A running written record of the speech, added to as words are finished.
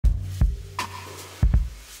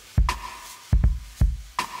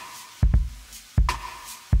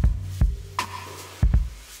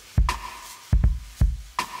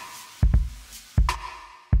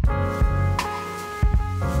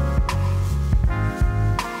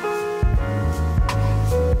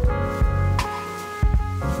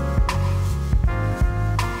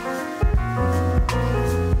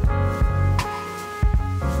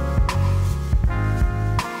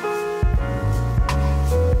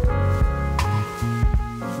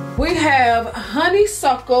we have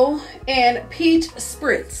Honeysuckle and Peach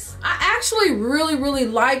Spritz. I actually really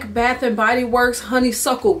like Bath and Body Works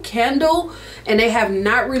Honeysuckle candle, and they have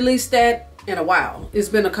not released that in a while. It's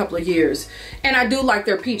been a couple of years, and I do like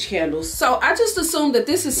their peach candles, so I just assumed that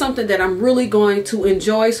this is something that I'm really going to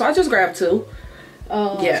enjoy, so I just grabbed two.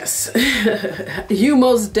 Yes, you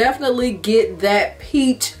most definitely get that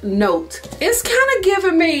peach note. It's kind of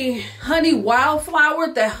giving me honey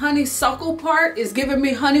wildflower. That honeysuckle part is giving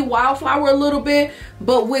me honey wildflower a little bit,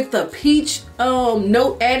 but with the peach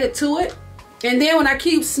note added to it. And then when I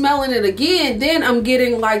keep smelling it again, then I'm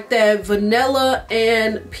getting like that vanilla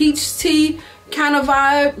and peach tea kind of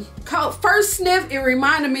vibe. First sniff, it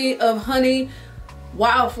reminded me of honey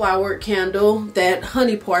wildflower candle. That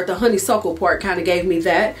honey part, the honeysuckle part, kind of gave me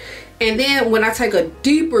that. And then when I take a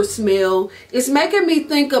deeper smell, it's making me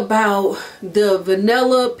think about the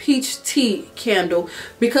vanilla peach tea candle,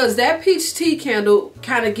 because that peach tea candle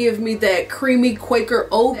kind of gives me that creamy Quaker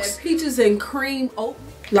Oats, that peaches and cream oat.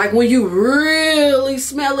 Like when you really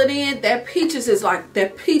smell it in, that peaches is like,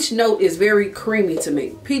 that peach note is very creamy to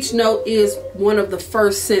me. Peach note is one of the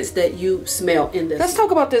first scents that you smell in this. Let's talk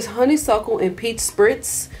about this Honeysuckle and Peach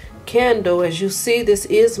Spritz candle. As you see, this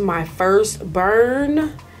is my first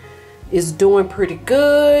burn. It's doing pretty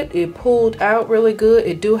good. It pulled out really good.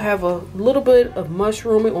 It do have a little bit of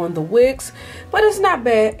mushrooming on the wicks, but it's not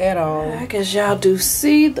bad at all. As y'all do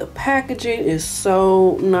see, the packaging is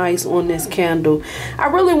so nice on this candle. I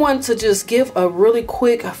really want to just give a really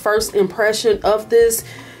quick first impression of this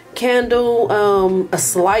candle, a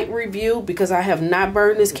slight review, because I have not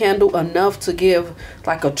burned this candle enough to give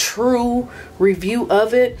like a true review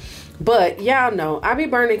of it. But y'all know I be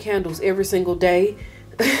burning candles every single day.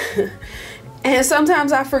 And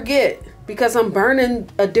sometimes I forget because I'm burning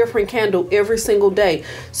a different candle every single day.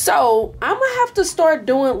 So I'm gonna have to start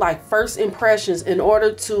doing like first impressions in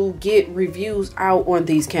order to get reviews out on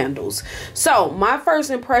these candles. So my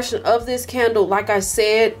first impression of this candle, like I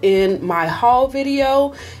said in my haul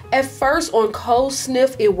video, at first on cold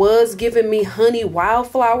sniff, it was giving me honey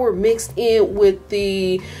wildflower mixed in with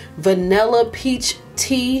the vanilla peach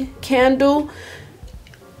tea candle.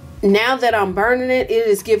 Now that I'm burning it, it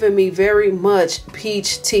is giving me very much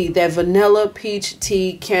peach tea, that vanilla peach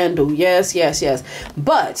tea candle. Yes.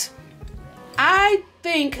 But I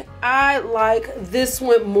think I like this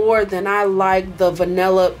one more than I like the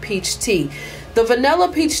vanilla peach tea. The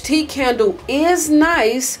vanilla peach tea candle is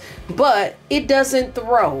nice, but it doesn't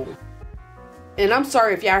throw. And I'm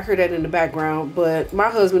sorry if y'all heard that in the background, but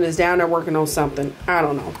my husband is down there working on something. I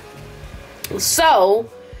don't know. So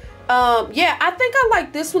yeah, I think I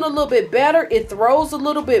like this one a little bit better. It throws a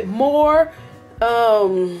little bit more.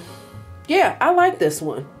 Yeah, I like this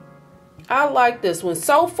one. I like this one.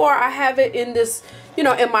 So far, I have it in this, you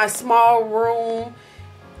know, in my small room.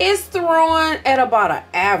 It's throwing at about an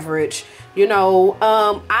average. You know,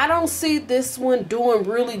 I don't see this one doing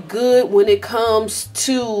really good when it comes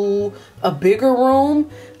to a bigger room.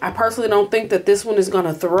 I personally don't think that this one is going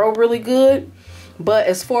to throw really good. But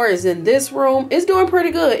as far as in this room, it's doing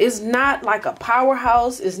pretty good. It's not like a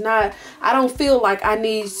powerhouse. It's not, I don't feel like I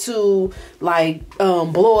need to like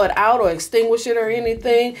blow it out or extinguish it or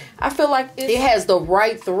anything. I feel like it has the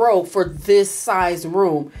right throw for this size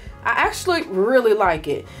room. I actually really like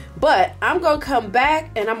it. But I'm going to come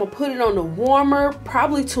back and I'm going to put it on the warmer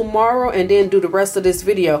probably tomorrow and then do the rest of this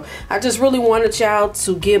video. I just really wanted y'all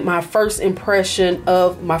to get my first impression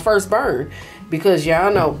of my first burn. Because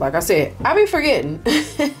y'all know, like I said, I be forgetting.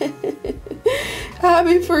 I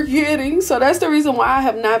be forgetting. So that's the reason why I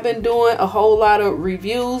have not been doing a whole lot of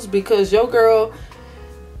reviews. Because your girl,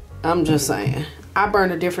 I'm just saying, I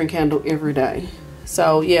burn a different candle every day.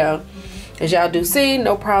 So yeah, as y'all do see,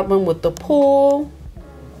 no problem with the pull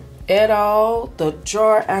at all. The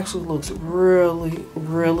jar actually looks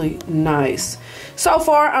really nice. So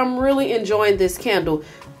far, I'm really enjoying this candle.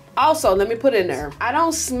 Also, let me put in there, I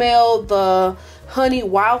don't smell the honey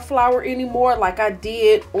wildflower anymore like I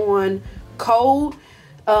did on cold.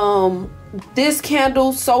 This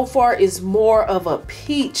candle so far is more of a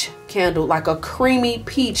peach candle, like a creamy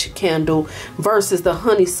peach candle versus the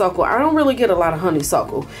honeysuckle. I don't really get a lot of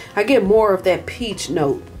honeysuckle. I get more of that peach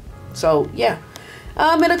note. So yeah,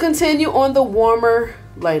 it'll continue on the warmer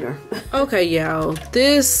later. Okay, y'all,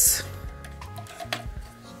 this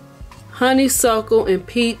Honeysuckle and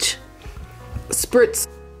Peach Spritz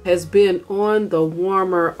has been on the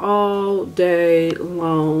warmer all day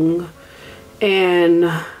long, and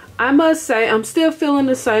I must say I'm still feeling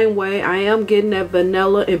the same way. I am getting that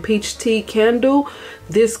vanilla and peach tea candle.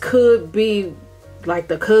 This could be like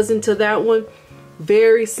the cousin to that one,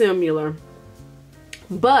 very similar.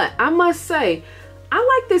 But I must say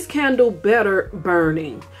I like this candle better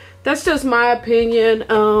burning. That's just my opinion.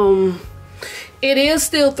 It is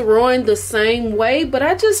still throwing the same way, but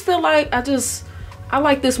I just feel like I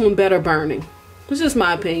like this one better burning. It's just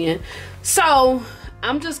my opinion. So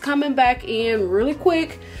I'm just coming back in really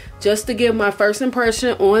quick just to give my first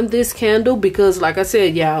impression on this candle, because like I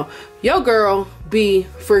said, y'all, your girl be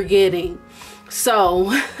forgetting.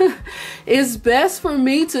 So it's best for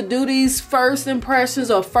me to do these first impressions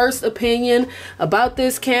or first opinion about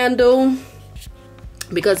this candle,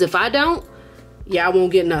 because if I don't, y'all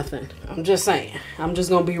won't get nothing. I'm just saying. I'm just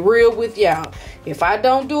gonna be real with y'all. If I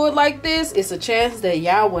don't do it like this, it's a chance that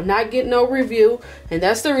y'all will not get no review. And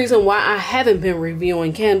that's the reason why I haven't been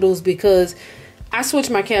reviewing candles, because I switch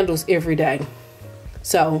my candles every day.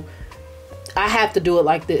 So I have to do it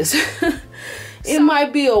like this. It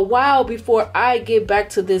might be a while before I get back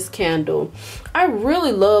to this candle. I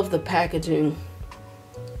really love the packaging.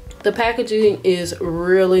 The packaging is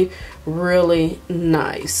really, really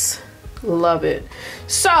nice. Love it.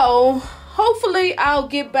 So hopefully I'll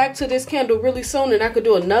get back to this candle really soon and I could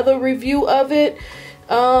do another review of it.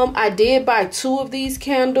 I did buy 2 of these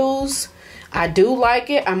candles. I do like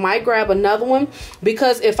it. I might grab another one,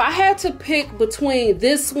 because if I had to pick between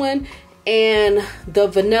this one and the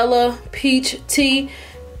vanilla peach tea,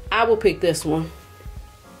 I will pick this one.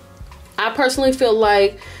 I personally feel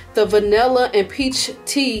like the vanilla and peach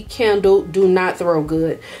tea candle do not throw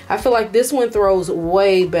good. I feel like this one throws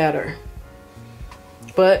way better.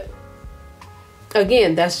 But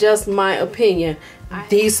again, that's just my opinion.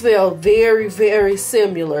 These smell very, very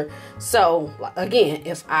similar. So again,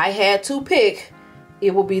 if I had to pick,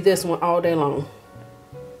 it will be this one all day long.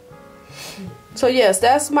 So yes,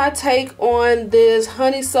 that's my take on this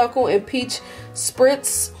honeysuckle and peach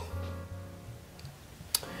spritz.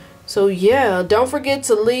 So yeah, don't forget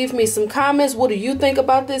to leave me some comments. What do you think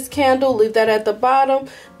about this candle? Leave that at the bottom.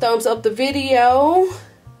 Thumbs up the video.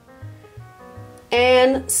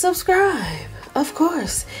 And subscribe, of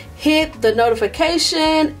course. Hit the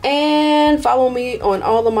notification and follow me on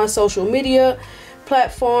all of my social media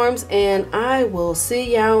platforms. And I will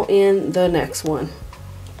see y'all in the next one.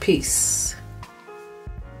 Peace.